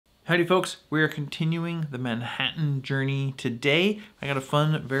Howdy folks, we are continuing the Manhattan journey today. I got a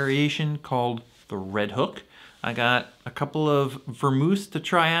fun variation called the Red Hook. I got a couple of vermouths to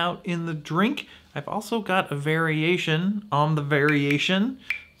try out in the drink. I've also got a variation on the variation.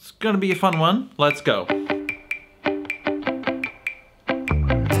 It's gonna be a fun one. Let's go.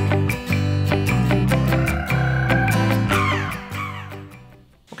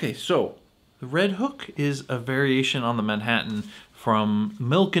 Okay, so the Red Hook is a variation on the Manhattan from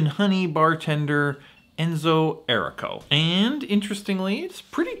Milk and Honey bartender Enzo Errico. And interestingly, it's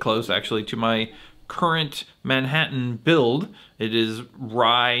pretty close actually to my current Manhattan build. It is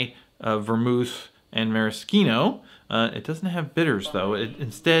rye, vermouth, and maraschino. It doesn't have bitters though. It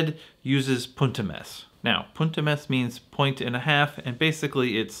instead uses Punt E Mes. Now, Punt E Mes means 1.5 points, and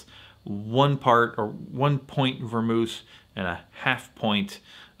basically it's 1 point vermouth and a 1/2 point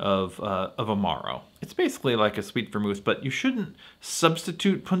of Amaro. It's basically like a sweet vermouth, but you shouldn't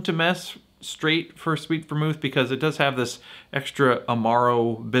substitute Punt E Mes straight for sweet vermouth because it does have this extra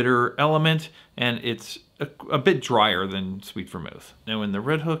Amaro bitter element, and it's a bit drier than sweet vermouth. Now in the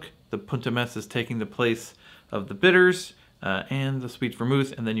Red Hook, the Punt E Mes is taking the place of the bitters and the sweet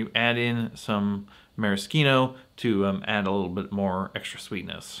vermouth, and then you add in some maraschino to add a little bit more extra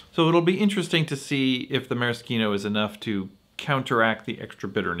sweetness. So it'll be interesting to see if the maraschino is enough to counteract the extra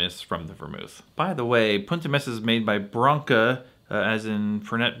bitterness from the vermouth. By the way, Punt E Mes is made by Branca, as in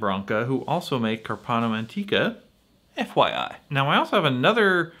Fernet Branca, who also make Carpano Antica, FYI. Now I also have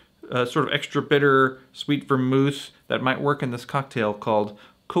another sort of extra bitter sweet vermouth that might work in this cocktail called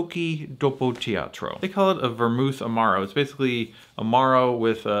Cocci Dopo Teatro. They call it a vermouth Amaro. It's basically Amaro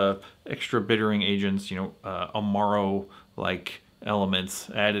with extra bittering agents, you know, Amaro-like elements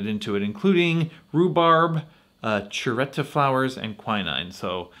added into it, including rhubarb, chiretta flowers, and quinine.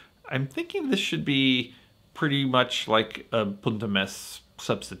 So I'm thinking this should be pretty much like a Punt E Mes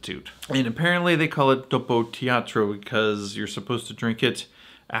substitute. And apparently they call it Dopo Teatro because you're supposed to drink it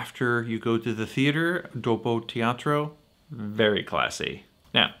after you go to the theater. Dopo Teatro, very classy.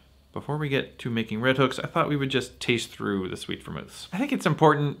 Now, before we get to making Red Hooks, I thought we would just taste through the sweet vermouths. I think it's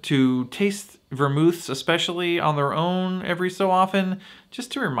important to taste vermouths, especially on their own every so often,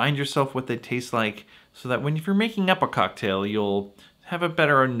 just to remind yourself what they taste like, so that when you're making up a cocktail, you'll have a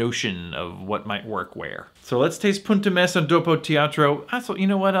better notion of what might work where. So let's taste Punt E Mes and Dopo Teatro. Also, you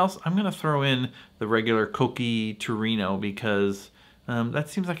know what else? I'm gonna throw in the regular Cocchi Torino because that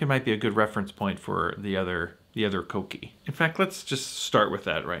seems like it might be a good reference point for the other Cocchi. In fact, let's just start with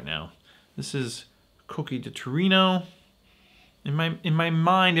that right now. This is Cocchi di Torino. In my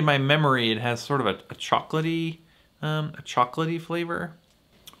mind, in my memory, it has sort of a chocolatey flavor.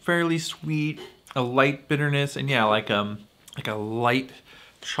 Fairly sweet, a light bitterness, and yeah, like a light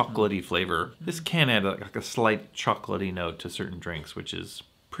chocolatey flavor. This can add like a slight chocolatey note to certain drinks, which is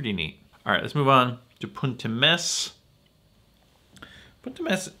pretty neat. All right, let's move on to Punt E Mes. Punt E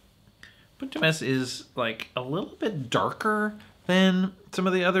Mes is like a little bit darker than some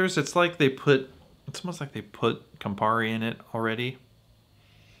of the others. It's almost like they put Campari in it already.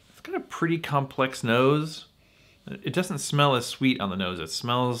 It's got a pretty complex nose. It doesn't smell as sweet on the nose. It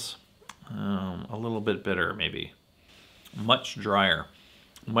smells a little bit bitter, maybe. Much drier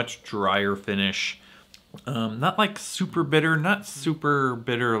finish. Not like super bitter, not super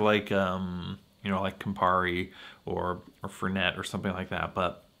bitter like you know, like Campari or Fernet or something like that,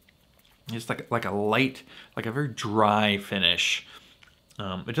 but just like a light, like a very dry finish.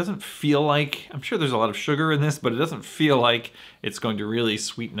 It doesn't feel like, I'm sure there's a lot of sugar in this, but it doesn't feel like it's going to really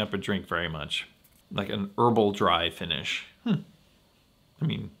sweeten up a drink very much. Like an herbal dry finish. I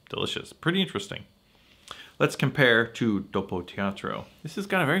mean, delicious, pretty interesting. Let's compare to Dopo Teatro. This has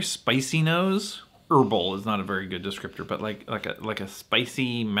got a very spicy nose. Herbal is not a very good descriptor, but like a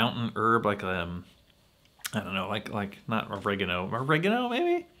spicy mountain herb, like I don't know, like not oregano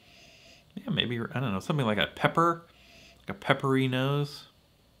maybe? Yeah, maybe, I don't know, something like a pepper, like a peppery nose.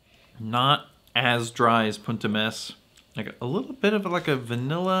 Not as dry as Punt E Mes. Like a little bit of like a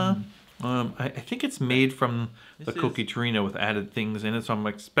vanilla. I think it's made from the Cocchi Torino with added things in it, so I'm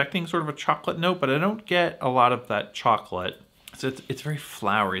expecting sort of a chocolate note, but I don't get a lot of that chocolate. So it's very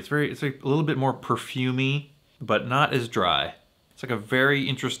flowery. It's like a little bit more perfumey, but not as dry. It's like a very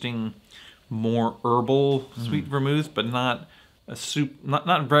interesting, more herbal sweet vermouth, but not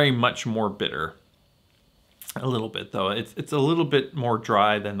very much more bitter. A little bit though. It's a little bit more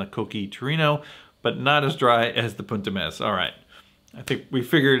dry than the Cocchi Torino, but not as dry as the Punt E Mes. All right. I think we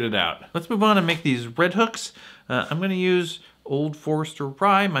figured it out. Let's move on and make these Red Hooks. I'm gonna use Old Forester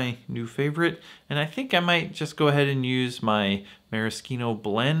Rye, my new favorite, and I think I might just go ahead and use my maraschino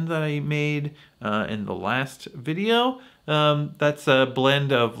blend that I made in the last video. That's a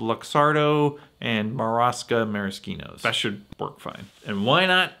blend of Luxardo and Marasca Maraschinos. That should work fine. And why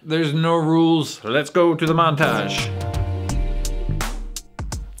not? There's no rules. Let's go to the montage.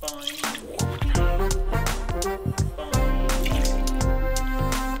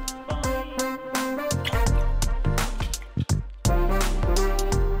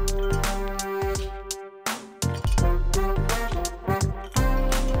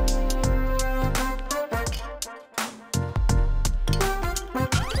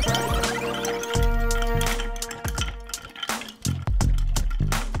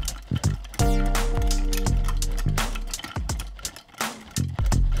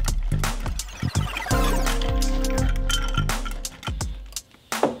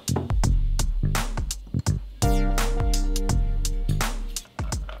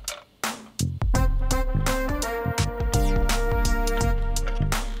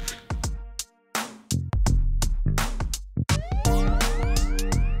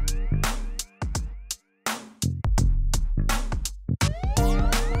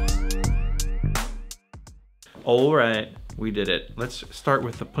 All right, we did it. Let's start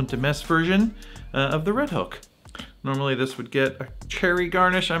with the Punt E Mes version of the Red Hook. Normally this would get a cherry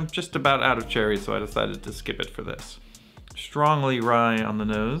garnish. I'm just about out of cherry, so I decided to skip it for this. Strongly rye on the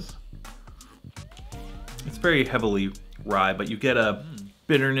nose. It's very heavily rye, but you get a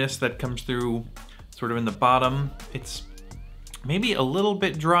bitterness that comes through sort of in the bottom. It's maybe a little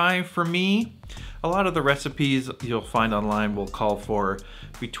bit dry for me. A lot of the recipes you'll find online will call for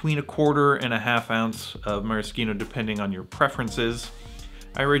between 1/4 and 1/2 ounce of maraschino depending on your preferences.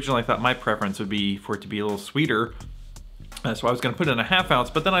 I originally thought my preference would be for it to be a little sweeter, so I was going to put in 1/2 ounce,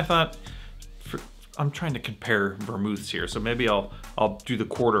 but then I thought, I'm trying to compare vermouths here, so maybe I'll do the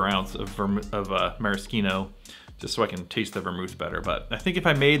 1/4 ounce of maraschino just so I can taste the vermouth better. But I think if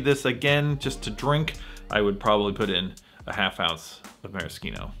I made this again just to drink, I would probably put in 1/2 ounce of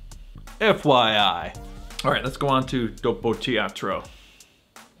maraschino. FYI. All right, let's go on to Dopo Teatro.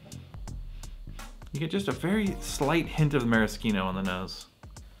 You get just a very slight hint of maraschino on the nose.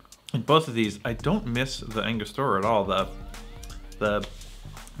 In both of these, I don't miss the Angostura at all. The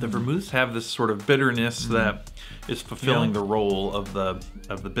vermouths have this sort of bitterness that is fulfilling the role of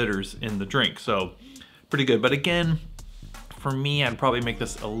the bitters in the drink. So pretty good. But again, for me, I'd probably make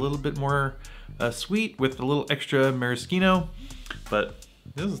this a little bit more sweet with a little extra maraschino. But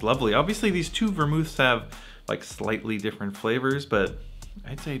this is lovely. Obviously, these two vermouths have like slightly different flavors, but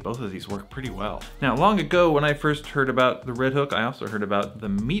I'd say both of these work pretty well. Now, long ago when I first heard about the Red Hook, I also heard about the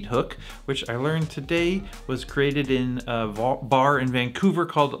Meat Hook, which I learned today was created in a bar in Vancouver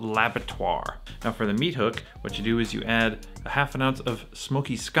called Laphroaig. Now for the Meat Hook, what you do is you add 1/2 ounce of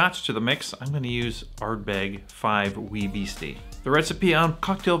smoky scotch to the mix. I'm gonna use Ardbeg 5 Wee Beastie. The recipe on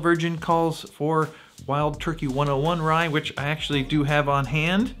Cocktail Virgin calls for Wild Turkey 101 rye, which I actually do have on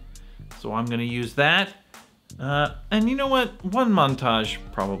hand, so I'm gonna use that. And you know what? One montage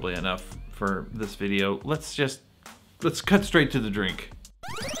probably enough for this video. Let's cut straight to the drink.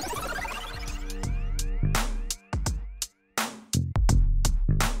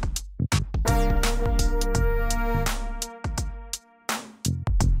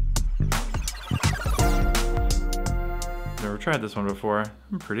 Never tried this one before.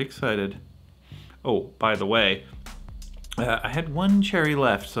 I'm pretty excited. Oh, by the way, I had one cherry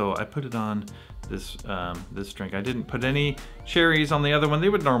left, so I put it on this drink. I didn't put any cherries on the other one. They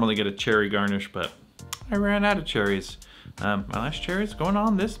would normally get a cherry garnish, but I ran out of cherries. My last cherry is going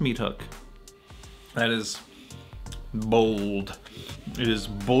on this Meat Hook. That is bold. It is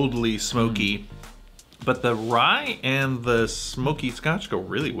boldly smoky, but the rye and the smoky scotch go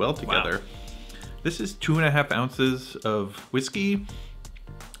really well together. Wow. This is 2.5 ounces of whiskey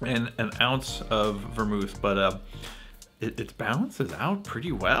and 1 ounce of vermouth, but it balances out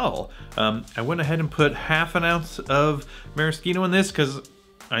pretty well. I went ahead and put 1/2 ounce of maraschino in this because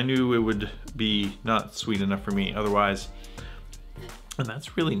I knew it would be not sweet enough for me otherwise. And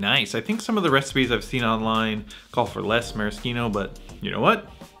that's really nice. I think some of the recipes I've seen online call for less maraschino, but you know what?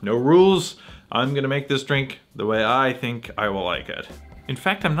 No rules. I'm gonna make this drink the way I think I will like it. In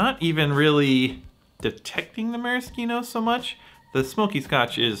fact, I'm not even really detecting the maraschino so much. The smoky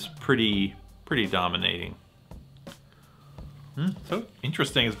scotch is pretty dominating. So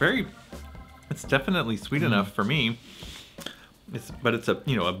interesting. It's definitely sweet enough for me. But it's a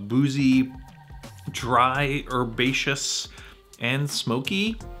boozy, dry, herbaceous, and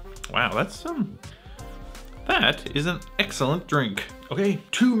smoky. Wow, that is an excellent drink. Okay,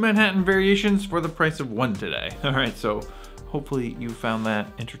 2 Manhattan variations for the price of 1 today. All right, so Hopefully you found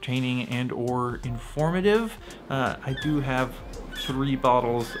that entertaining and or informative. I do have 3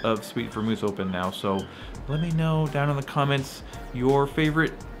 bottles of sweet vermouth open now, so let me know down in the comments your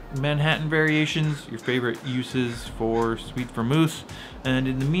favorite Manhattan variations, your favorite uses for sweet vermouth. And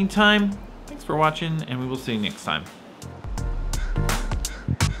in the meantime, thanks for watching, and we will see you next time.